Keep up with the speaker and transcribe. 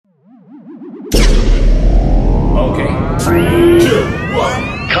Okay. 3, 2,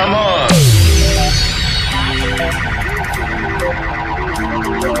 1. Come on.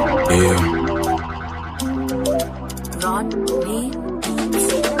 Yeah.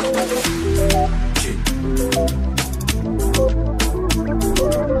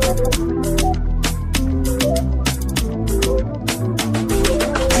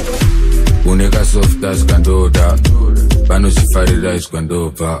 Uneka soft as kandoda Panosifarira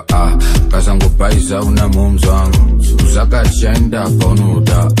iskandova Kasango paisa una mumzangu Uzaka chenda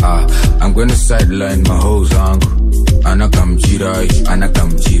paunuda I'm gonna sideline my whole zangu Anakamchirai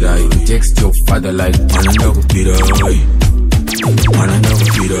Text your father like Mananda kupirai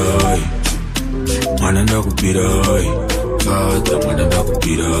Mananda kupirai Father mananda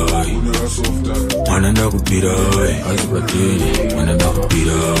kupirai Mananda kupirai Azipatini Mananda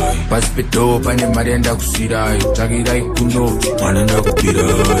kupirai Paspito pane marianda kusirai Takirai kuno Mananda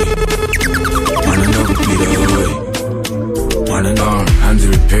kupirai Mananda hands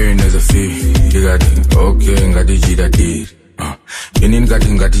repairing as a fee You got it, okay, ngati jita did Benin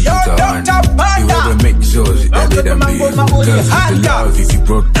ngati juta one You ever make shows that they done be Cause it's the love if you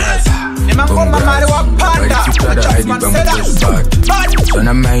broadcast Congrats But if you try to hide it, bad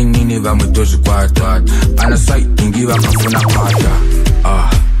Sana mainini vamutoshi kwata Ana site ingi vakafuna kwata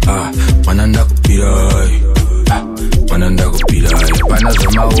Mananda kupirai Mananda kupirai Pana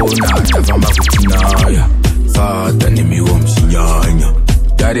zamaona Tavamba kutinaya Fata nimiwo msinyanya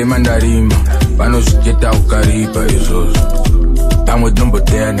Darima Panoshiketa ukaripa izozo Pamwe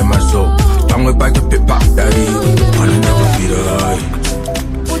dombotea ne maso Pamwe baki pepa dari Mananda kupirai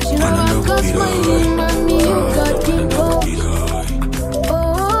Mananda kupirai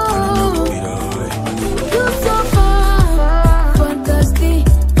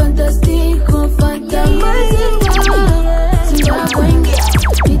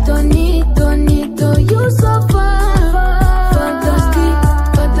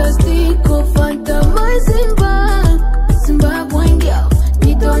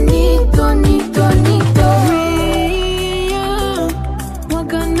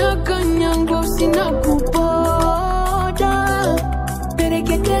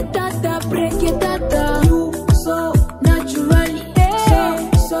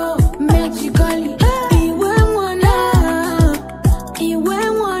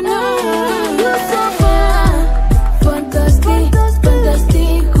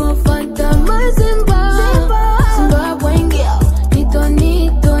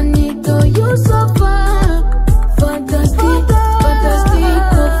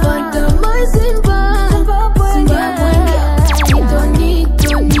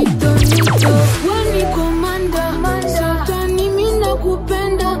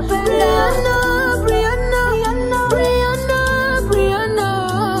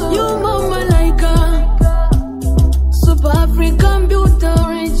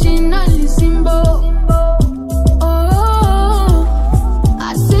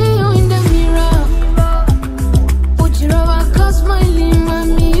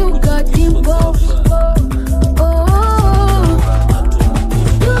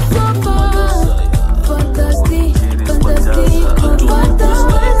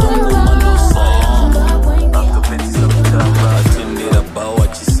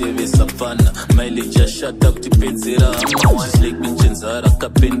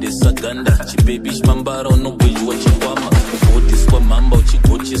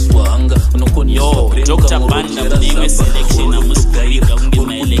Dr. Banda mdiwe selection na Maskiri kaungi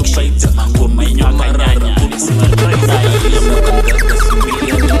na election ngoma nyakanyanya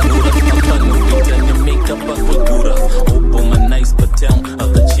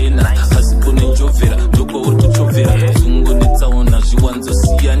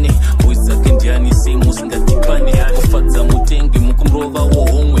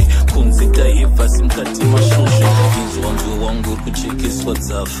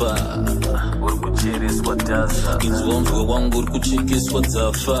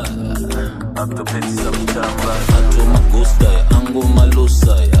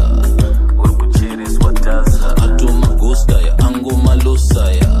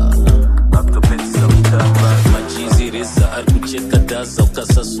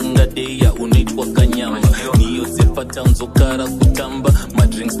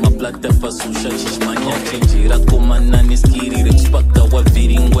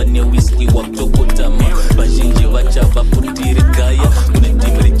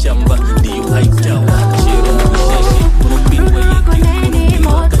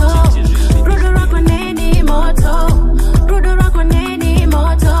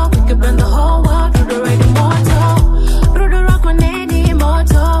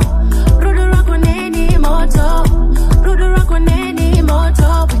moto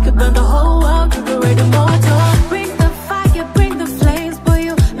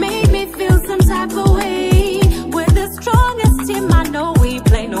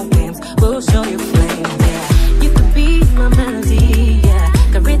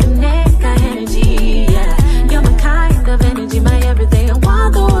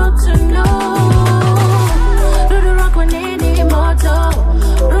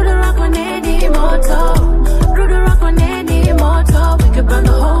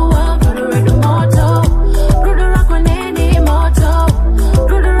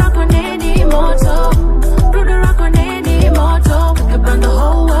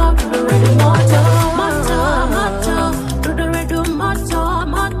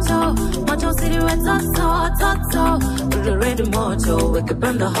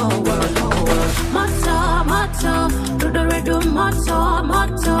burn the whole world, whole world. Macho, macho, do the redo, macho,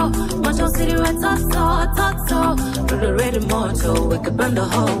 macho. Macho city red, tato, tato. Do the redo, macho, we could burn the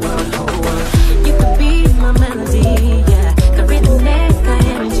whole world, whole world. You could be my melody, yeah. Could read the neck, got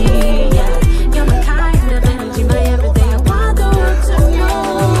energy, yeah. You're my kind of energy, my everything. I want the world to know.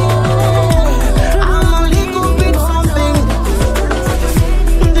 I'm only gonna be something.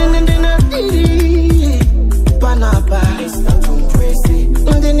 Panapa,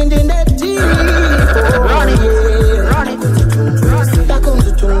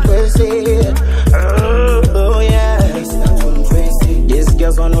 oh yeah. These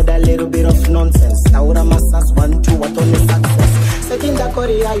girls want know that little bit of nonsense. I would have massage 1, 2, what on the success. Second that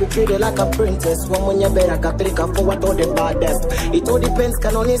Korea, you treat it like a princess. One when you better got trick for what all the baddest. It all depends,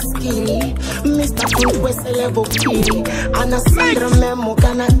 can only ski. Mr. Good West level kitty. And a Sandra Memo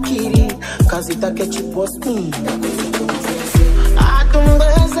can a kitty. Cause it a catch you post me. I don't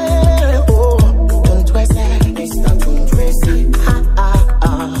oh, don't twist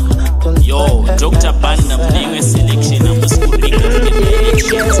yo, Dr. Banda, mwenye selection na Maskiri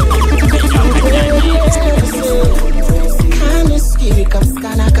Maskiri come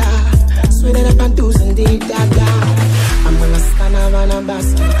scanaka, sweet it up and do some deep dada. I'm gonna scan a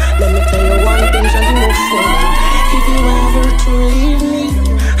basket. Let me tell you one thing, just no phone. If you ever to leave me,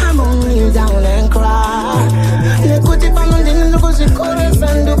 I'm gonna kneel down and cry. Look what if I'm on the look at the chorus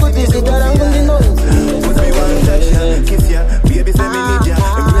and look at this guitar I'm on the noise. Put me one touch ya, kiss ya, baby say me need ya,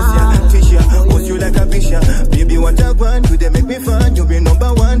 embrace ya, fish ya, hold you like a fish ya. Baby what I want, do they make me fun? You be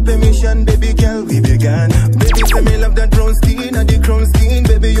number one, permission, baby girl, we began. Baby say me love that brown skin and the crown skin.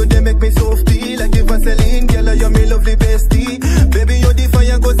 Baby you they make me softy like the Vaseline. Girl you me lovely bestie. Baby you the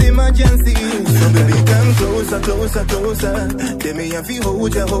fire goes emergency. So baby come closer, closer, closer. Tell me if you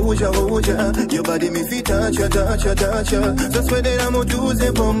hold ya, hold ya, hold ya. Your body me fit touch ya, touch ya, touch ya. So swear that I'm gonna do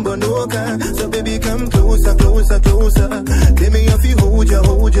the bomba noka. So baby come closer, closer, closer. Tell me if you hold ya,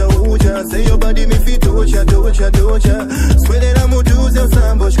 hold ya, hold ya. Say your body me fit touch ya, touch ya, touch ya. Swear that I'm gonna do the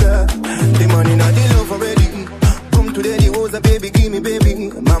samboshka. The money not the love already. Come to the house, baby, give me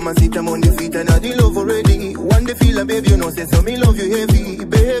baby. Mama sit I'm on the feet and not the love already. One day feel a baby, you know say so me love you heavy,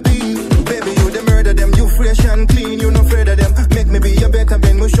 baby. Baby you the murder them, you fresh and clean, you no afraid of them. Make me be a better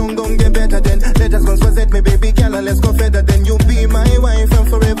man, we shun gon' get better then. Let us conspire me baby, girl, and let's go further then. You be my wife and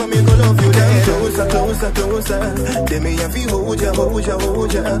forever me go love you then. Closer, closer, closer. Tell me if you hold ya, hold ya,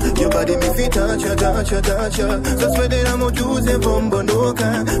 hold ya. Your body me fit touch ya, touch ya, touch ya. So swear that I'm gonna do the bomba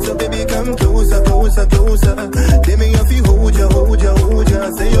noka. So baby come closer, closer, closer. Tell me if you hold ya, hold ya, hold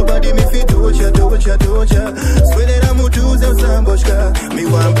ya. Say your body me fit touch ya, touch ya, touch ya. Swear that I'm gonna do the samboshka. Me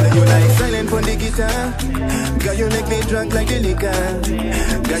want play you like silent on the guitar. Girl you make me drunk like the liquor.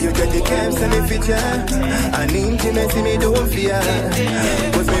 Girl you get the camps and the feature. And intimacy me don't fear.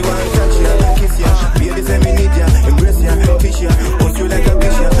 Cause me want touch ya, kiss ya. Baby say me need ya, embrace ya, fish ya. Hold you like a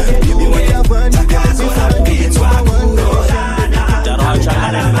fish ya. Baby what you want, you get me fun. You get number one.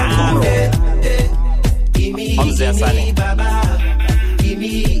 Mzee Sani.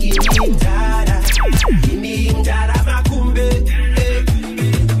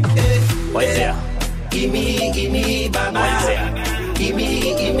 Why is there? Gimme, baba. Why is there? Gimme,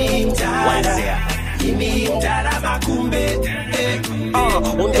 why is there?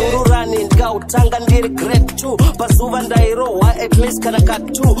 Undururani ngautanga ndiri grade 2 pazuva ndairohwa at least kana ka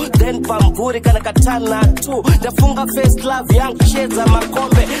 2 then pamvuri kana ka 2 ndafunga first love yangu chedza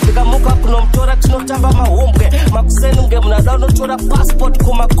makombe ndikamuka kunomtora tinotamba mahombwe makuseni nge munada unotora passport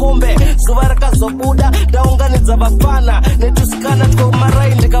kumakombe zuva rakazobuda ndaunganidza vafana netusikana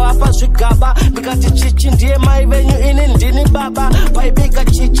twomarai ndikavapa zvigaba ndikati Cici ndiye mai venyu ini ndini baba paibika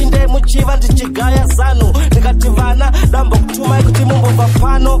Cici ndemuchiva ndichigaya zanu ndikati vana dambokutumai kuti mumbobva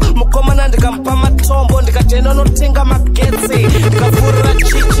pano mukomana ndikampa matombo ndikati enonotenga magetsi ndikavhurira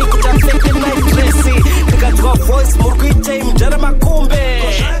Cici kuti apfeke naidresi ndikatwa voice muri kuitei mujara makombe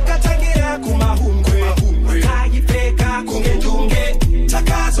zvakatangira kumahungwe kaipfeka kunge ndunge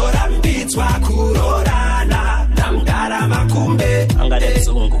takazorambidzwa kurorana namugara makumbe angane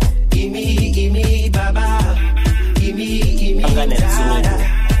mzungu imi baba imi angane mzungu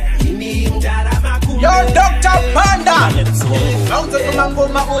Yo, Dr. Banda. Mauzo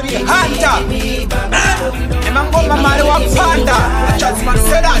kumangoma uri hanta. Emangoma mare wa Banda. Chasman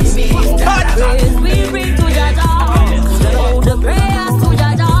said that. Banda. We bring to Jaja. The prayers to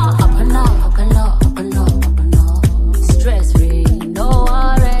Jaja. Up and up, up and up, up and up, up and up. Stress free, no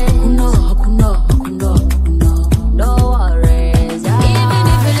worries. No worries. Even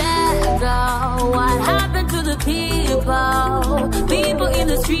if you let go, what happened to the people? People in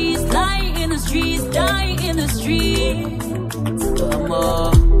the streets, lying in the streets, dying in the streets. Come on.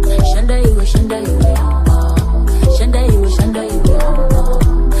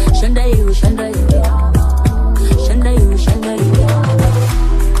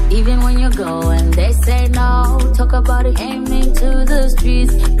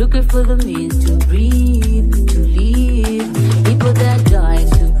 People the means to breathe, to live. People that die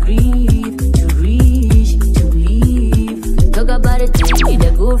to breathe, to reach, to live. Talk about it, they need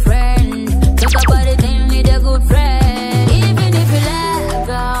a good friend. Talk about it, they need a good friend. Even if you let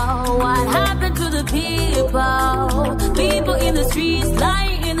go, what happened to the people? People in the streets,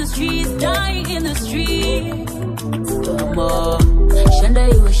 lying in the streets, dying in the streets. Shanda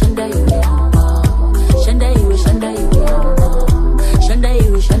you, shanda you, shanda you, shanda you, shanda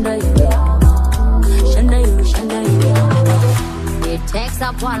you, shanda you, shanda you, shanda you. It takes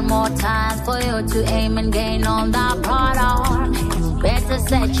up one more time for you to aim and gain on that product. Better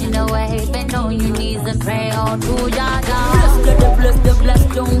set in the way, bend on your knees and pray all to Jah Jah. Bless the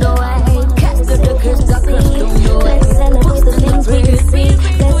blessed on the way. Cast the curse on the way. Let's celebrate the things we receive.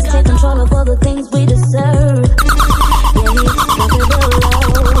 Let's take control of all the things we deserve.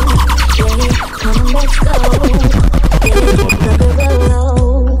 Come on, let's go.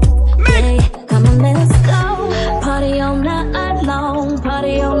 Come on, let's go. Party all night long.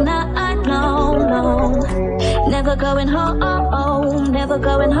 Party all night long. Never going home. Never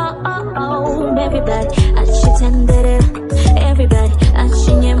going home. Everybody, I should it. Everybody, I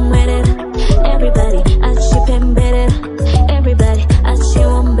should it. Everybody, I should it. Everybody, I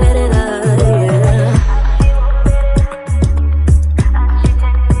should it.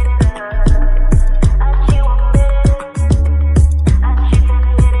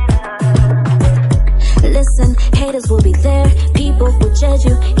 Haters will be there, people will judge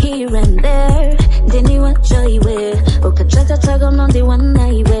you here and there. Then you enjoy you wear, okay, on the one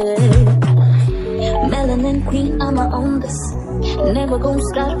night wear. Melanin queen, I'ma own this. Never gonna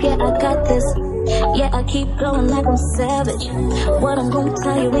stop, yeah, I got this. Yeah, I keep going like I'm savage. What I'm gonna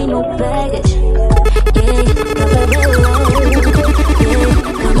tell you ain't no baggage. Yeah, drop it real low. Yeah,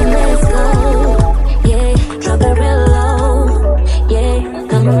 come on, let's go. Yeah, drop it real low. Yeah,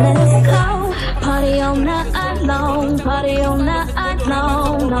 come on, let's go. Party all night long, party all night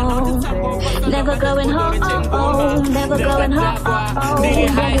long, no. Never going home, never going home. Nigga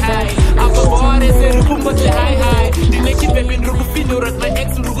high, I'm a boy, say rukumba te high. The next baby ruku fino rat my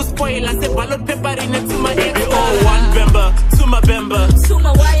ex ruku spoil and say ballot pepper in it to my ex. Oh, one bemba, to my bemba, to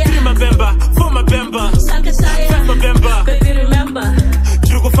my wire, three my bemba, four my bemba, five my bemba, baby remember.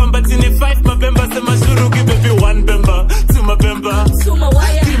 Jugo famba tine five my bemba, say my shurugi baby one bemba, to my bemba, to my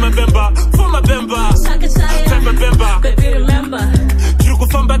wire, three my bemba, four my bemba, five my bemba, baby remember. Jugo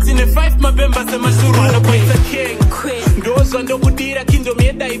famba tine five my bemba, say my shurugi baby king. Ndozo ndokudira kindo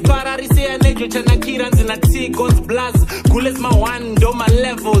mieda ipararisi ya nejo chanakira nzina T God's blast Gules ma one ndo ma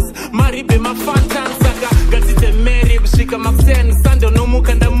levels Maribe ma fantan saka Gatite Mary kushika Maxen Sando no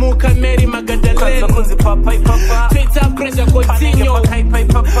muka ndamuka Mary Magadalene Kanza papa papa Teta pressure continue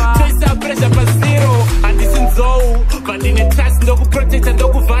Teta pressure pa zero Andisinzo Bandine tax ndoku protect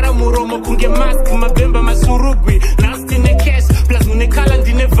ndoku vara muromo kunge mask Mabemba masurugwi Nasty ne cash Plus unekala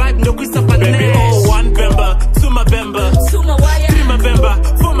ndine vibe ndoku isapa Nash Oh one bemba my bemba, to my wire, three my bemba,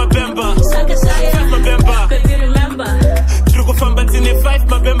 four my bemba, five my bemba, baby remember. Jugo famba tine five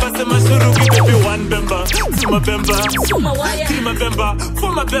my bemba, say my shurugi baby one bemba, to my bemba, to my wire, three my bemba,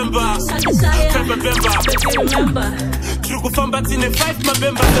 four my bemba, five my bemba, baby remember. Jugo famba tine five my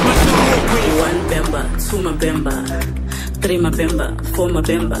bemba, say my shurugi one bemba, to my bemba. Three my bemba, four my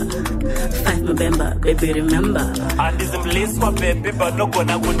bemba, five my bemba, baby remember. And this is bliss my baby, but no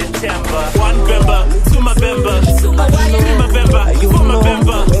gonna go the chamber. One bemba, two my bemba, three my bemba, four my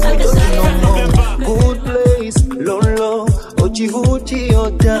bemba, five my bemba. Good place, low, Ochi Huchi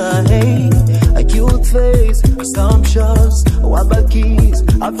Otahe. A cute face, assumptions, wabakis,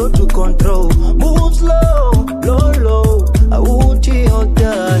 I thought to control. Move slow, low, Uchi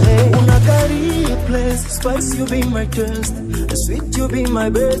Otahe. Unakari place, spice you be my taste, sweet you be my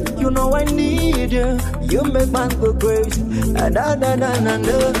best. You know I need you, you make man go crazy. Da da da da da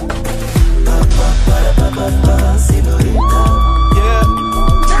da. Senorita. Yeah.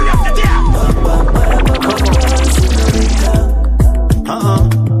 Turn up the down. Senorita.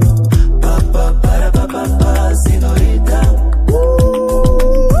 Senorita.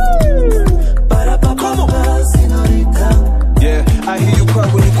 Senorita. Yeah, I hear you cry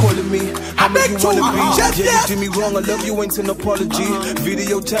when you calling me. How much you wanna be? Yeah, you did me wrong, I love you, ain't an apology.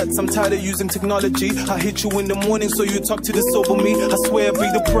 Video chats, I'm tired of using technology. I hit you in the morning so you talk to the sober me. I swear I'll be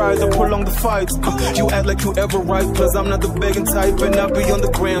the prize, I prolong the fights. You act like you ever right, plus I'm not the begging type. And I'll be on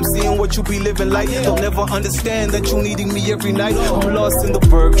the gram, seeing what you be living like. They'll never understand that you needing me every night. I'm lost in the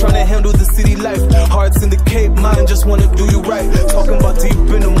burg, trying to handle the city life. Hearts in the Cape, mind just wanna do you right. Talking about deep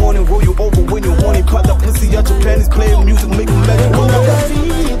in the morning, roll you over when you're horny. Pop that pussy out your panties, play music, make a magic.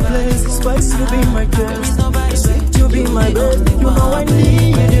 Spice, you be my girl. Sweet, you be my bed. You know I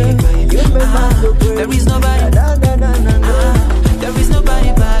need you.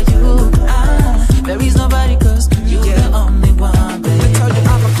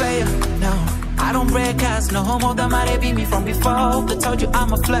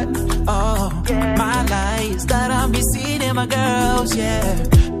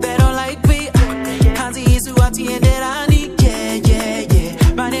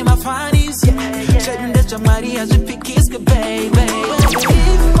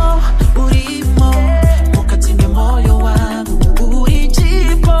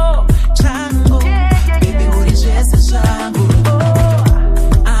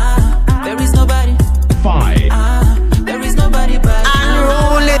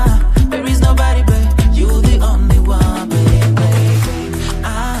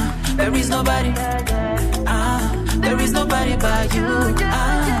 there is nobody. There is nobody but you.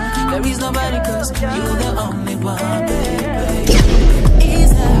 There is nobody cause you're the only one, baby.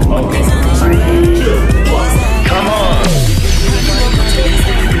 Okay, 3, 2, 1, come on.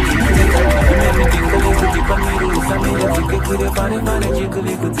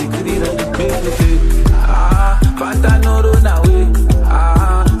 Pantanoro na way.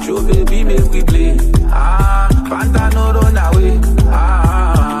 Show baby make we play. Pantanoro na way.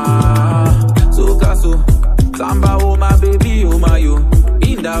 So kaso. Samba oh my baby oh my yo.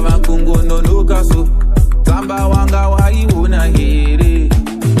 Inda vankungo no kaso. Samba wanga wa you na here.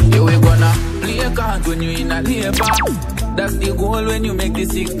 You we gonna play a card when you in a labor. That's the goal when you make the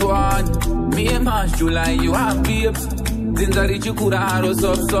 6th one. Me and March July you have babes. Zinzari chukuraro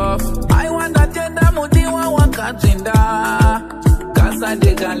soft. I want that tender mudi wa wakatenda. Casa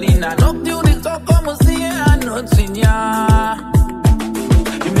de galina nocturne como si anochinya.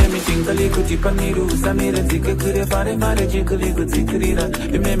 You made me think a little deep on me, Samira, take a good if I jiggly could take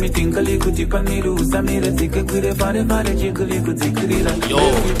it. You made me think a little deep on me, Samira, take a good if I jiggly could take it. Yo,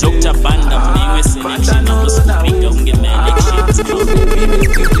 Dr. Banda, me selection of the spring, don't get mad like shit.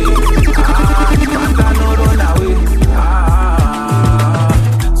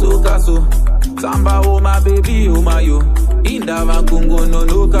 So Samba oh my baby oh my yo. Inda vakungo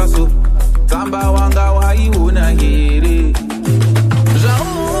no kaso. Samba wanga wa you na here.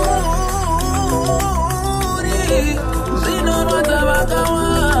 Zino rota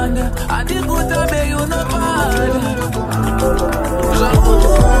vakawanda adikuta be you no bad.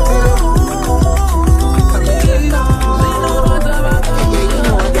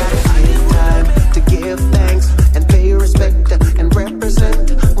 To give thanks and pay respect and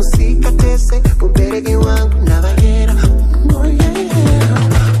represent. Musica tese, un peregi wangu navagera. Oh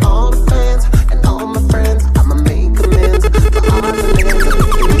yeah. All the fans and all my friends, I'ma make amends for all the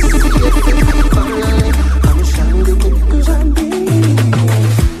lands. I'm shining because I'm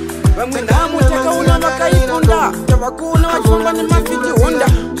Mutaka una makaipunda Tawakuna wachumba ni mafiti hunda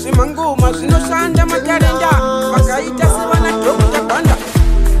Simangu masino sanda makarenda Makaita siwana Dr. Banda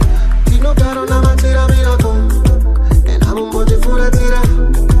Tino caro na matira miraco And I'm a mote fura tira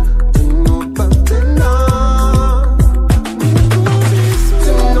Tino Poptain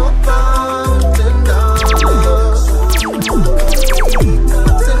Tino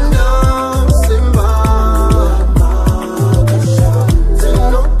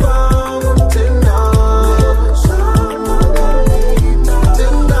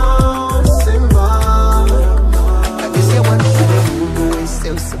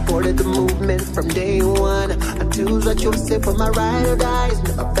from day one. I choose what you say for my ride or dies.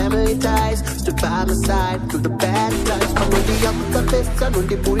 Never family ties, stood by my side through the bad times. Pano di yakuta pesa, no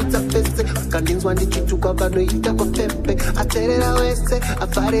di buritza pese. Kandinzwa ndi chituka bano ita kwa pepe. Aterera wese,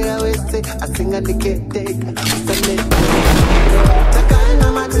 afarera wese. Asinga ndikete, usane.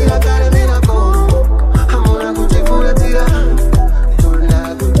 Takaina matira kare mirako. Hamuna kutifura tira.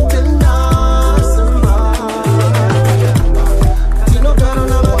 Tuna kutenda.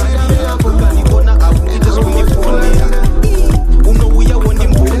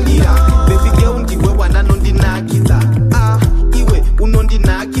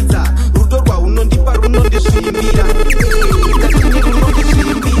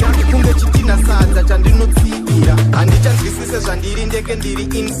 Ndiri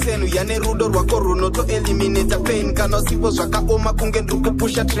insane yane rudo rwako runoto eliminate pain kana sipo zvakaoma kunge ndiri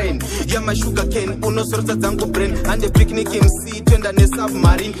kupusha train yama sugar cane unosorotsa dzangu brain ande picnic MC twenda ne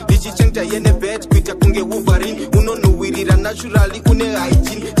submarine ndichichenja yene bet kuita kunge Wolverine unonuwirira naturally une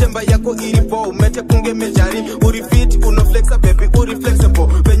hygiene temba yako iri bow mete kunge mejarin uri fit unoflexa baby uri flexible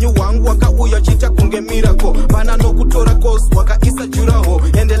venyu wangu wakauya chita kunge miracle pana nokutora course wakaisa juraho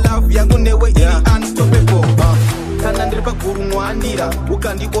and love yangu newe iri unstoppable kana ndiri pagurumwanira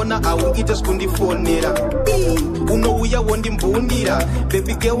ukandiona auite zvikundifonera unouya wondimbundira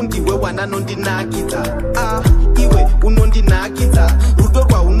baby girl ndiwe wananondinakidza iwe unondinakidza rudo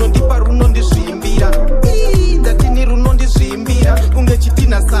rwaunondipa runondizvimbira ndatini runondizvimbira kunge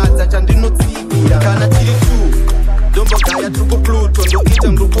chitina sadza chandinotsigira kana tiri tu dombogaya tiri kupluto ndoita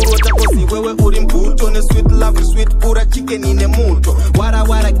ndukurota kozi wewe uri mbuto nesweet love sweet pura chicken ine muto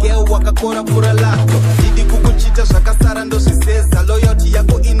warawara girl wakakora pura lato ndidi kukuchita zvakasara ndozvisesa loyalty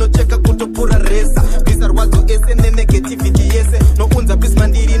yako inocheka kutopura resa bvisa rwadzo ese nenegativity yese nounza pisma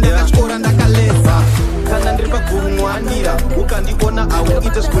ndiri ndakatyora ndakalesa kana ndiri pagurumwanira ukandiona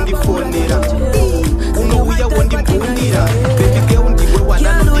auite zvikundifonera unouya wondimbundira baby girl ndiwe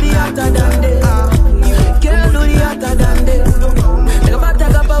wananondinakidza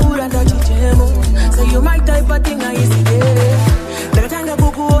So you my type of thing I used to get. Nakatanga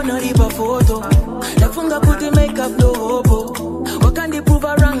kuku wanna leave a photo. Nafunga put makeup no hobo. What can they prove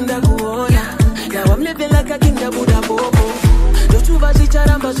around the corner? Now I'm living like a king that Buddha bobo. Don't you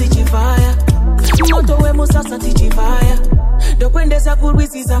charamba switch fire. Moto we musasa tichi fire. Don't when there's a good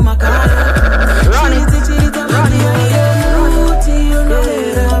with his amakara. Chirita mati uti you know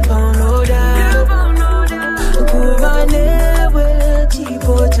that panoda. Kuvane we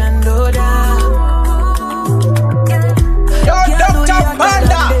chipo chandoda. Yo, Dr.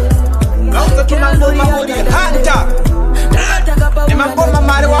 Banda. Lauta tumangoma uri Kanter. Nimangoma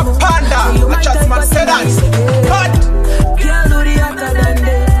mari wa Panda. Achas Mercedes. But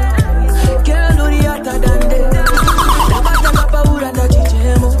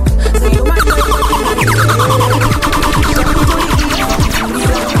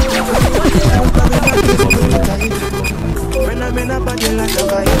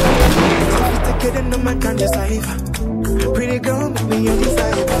pretty girl, make me your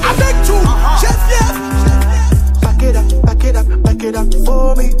desire. I beg to chef, yes. Back it up, back it up, back it up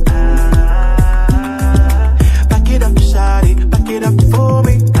for me. Back it up, shawty, back it up for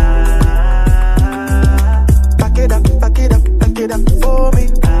me. Back it up, back it up, back it up for me.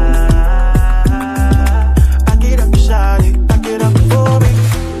 Back it up, shawty, back it up for me.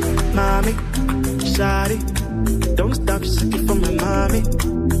 Mommy, shawty, don't stop shaking for my mommy.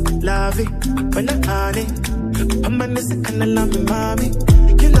 Love it when I honey. I'm a nissa kinda love me, mommy.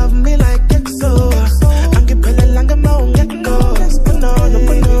 You love me like EXO. I'm getting longer, my own echo.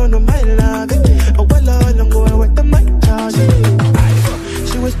 No, my love. Oh, well, I'm going with the mic charge.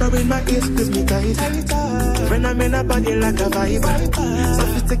 She whispering my ears, squeeze me tight. When I'm in a body like a vibe.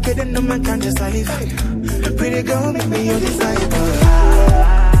 Sophisticated, no man can decide. Pretty girl, make me your disciple.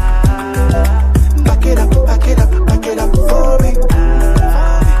 Back it up, back it up, back it up for me.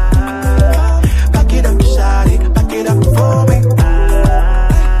 Back it up, shawty, back it up for me.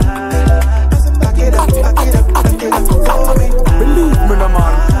 Back it up, back it up, back it up for me. Believe me, no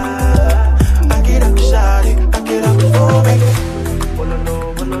man. Back it up, shawty, back it up for me. Wanna know.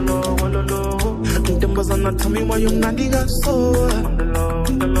 Them was on tell me why you not nigga so. On the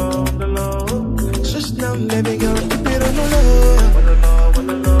low. Shush now, baby girl, keep it on the low.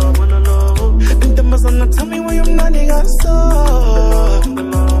 Wanna know. Them was on tell me why you not nigga so.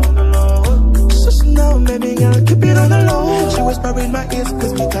 No, baby girl, keep it on the low. She whispering my ears,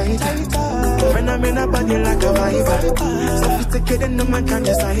 cause me tight. When I'm in a body like a vibe. Sophisticated, no man can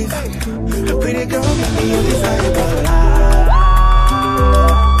decide. A pretty girl, make me your desire.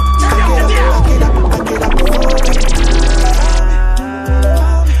 Back it up for me.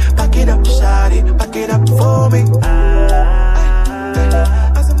 Back it up, shawty, back it up for me.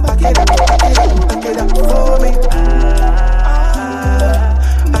 Back it up for me.